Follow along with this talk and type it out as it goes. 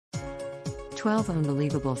12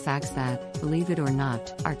 unbelievable facts that, believe it or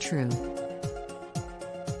not, are true.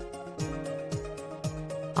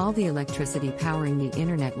 All the electricity powering the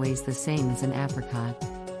internet weighs the same as an apricot.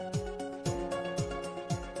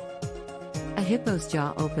 A hippo's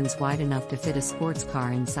jaw opens wide enough to fit a sports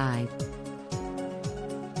car inside.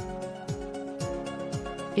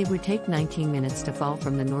 It would take 19 minutes to fall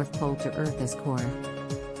from the North Pole to Earth's core.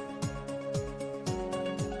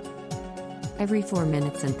 Every 4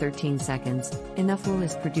 minutes and 13 seconds, enough wool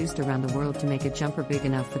is produced around the world to make a jumper big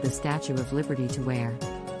enough for the Statue of Liberty to wear.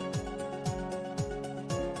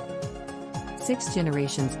 6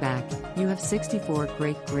 generations back, you have 64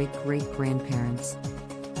 great-great-great-grandparents.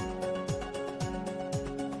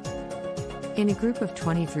 In a group of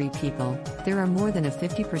 23 people, there are more than a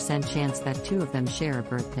 50% chance that 2 of them share a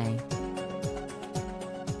birthday.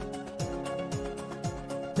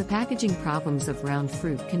 The packaging problems of round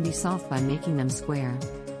fruit can be solved by making them square.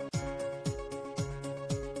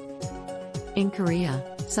 In Korea,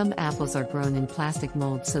 some apples are grown in plastic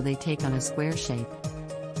molds so they take on a square shape.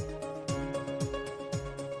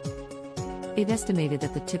 It estimated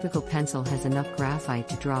that the typical pencil has enough graphite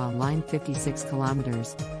to draw a line 56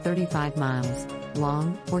 kilometers, 35 miles,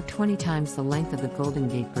 long, or 20 times the length of the Golden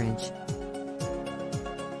Gate Bridge.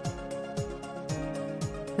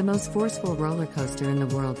 The most forceful roller coaster in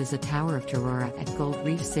the world is a Tower of Terror at Gold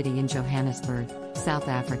Reef City in Johannesburg, South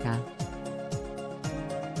Africa.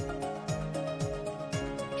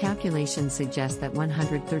 Calculations suggest that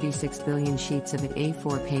 136 billion sheets of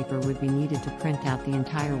A4 paper would be needed to print out the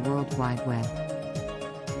entire World Wide Web.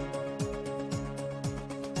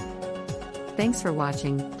 Thanks for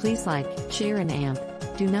watching. Please like, share and amp.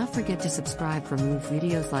 Do not forget to subscribe for more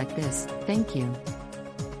videos like this. Thank you.